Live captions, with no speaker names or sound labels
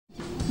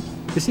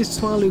This is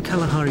Swalu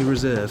Kalahari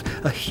Reserve,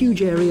 a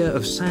huge area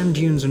of sand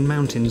dunes and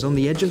mountains on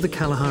the edge of the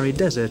Kalahari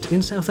Desert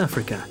in South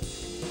Africa.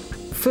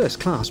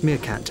 First-class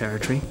meerkat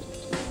territory.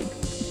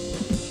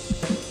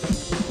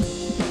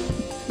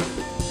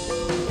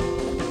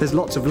 There's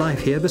lots of life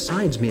here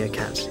besides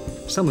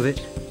meerkats, some of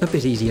it a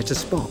bit easier to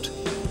spot.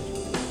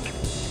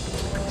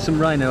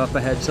 Some rhino up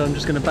ahead, so I'm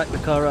just going to back the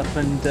car up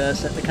and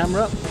set the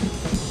camera up.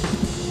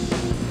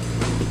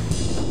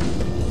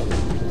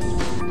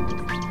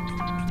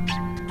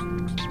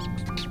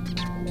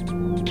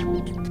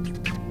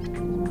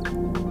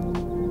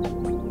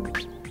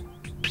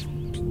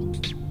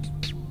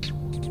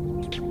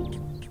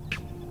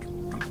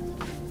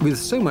 With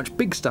so much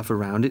big stuff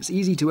around, it's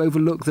easy to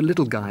overlook the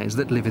little guys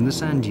that live in the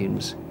sand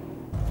dunes.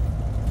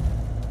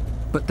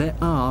 But there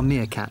are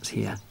meerkats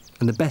here,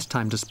 and the best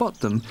time to spot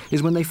them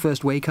is when they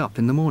first wake up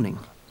in the morning.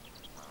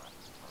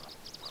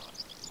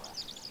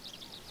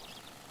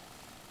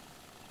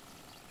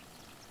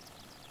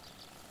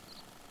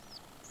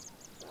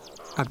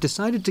 I've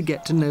decided to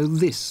get to know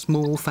this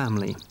small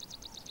family.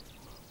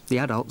 The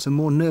adults are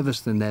more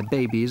nervous than their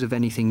babies of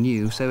anything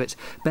new, so it's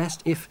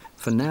best if,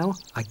 for now,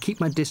 I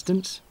keep my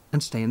distance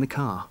and stay in the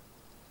car.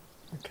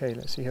 Okay,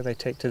 let's see how they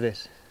take to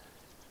this.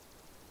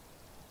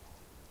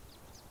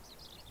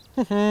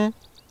 I'm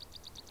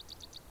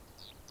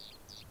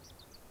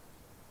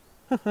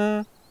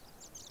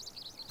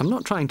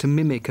not trying to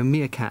mimic a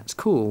meerkat's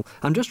call.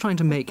 I'm just trying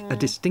to make a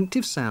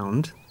distinctive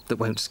sound that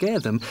won't scare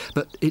them,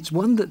 but it's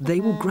one that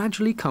they will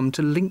gradually come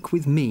to link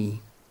with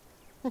me.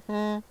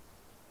 Got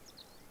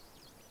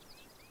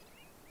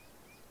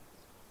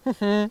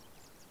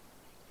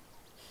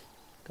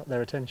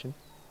their attention.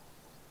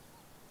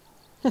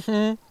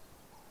 Not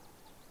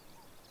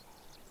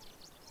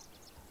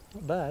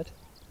bad.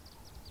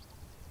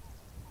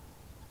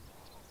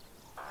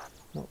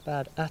 Not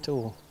bad at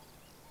all.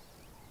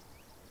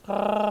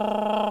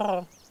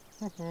 The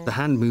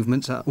hand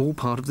movements are all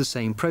part of the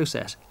same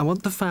process. I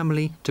want the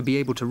family to be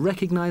able to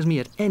recognise me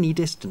at any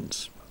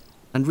distance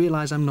and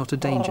realise I'm not a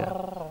danger.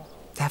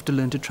 They have to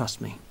learn to trust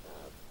me.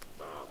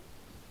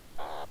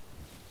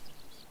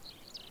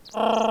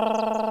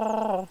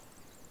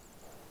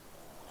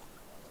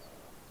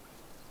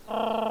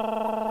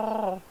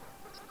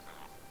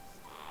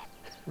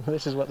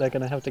 This is what they're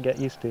going to have to get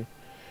used to.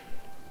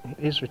 It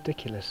is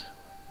ridiculous,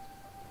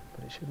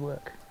 but it should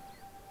work.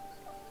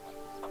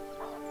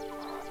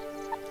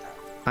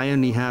 I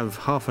only have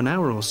half an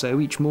hour or so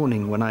each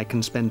morning when I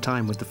can spend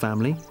time with the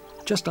family,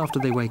 just after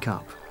they wake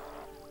up.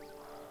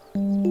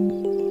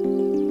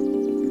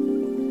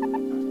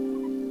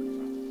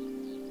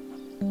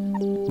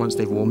 Once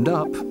they've warmed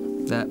up,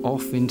 they're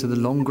off into the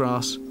long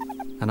grass,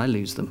 and I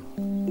lose them.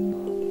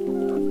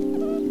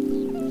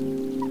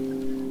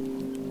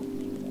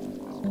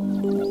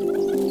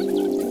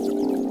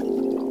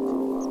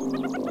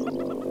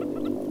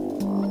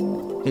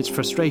 It's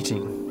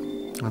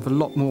frustrating. I have a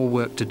lot more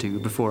work to do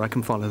before I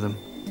can follow them.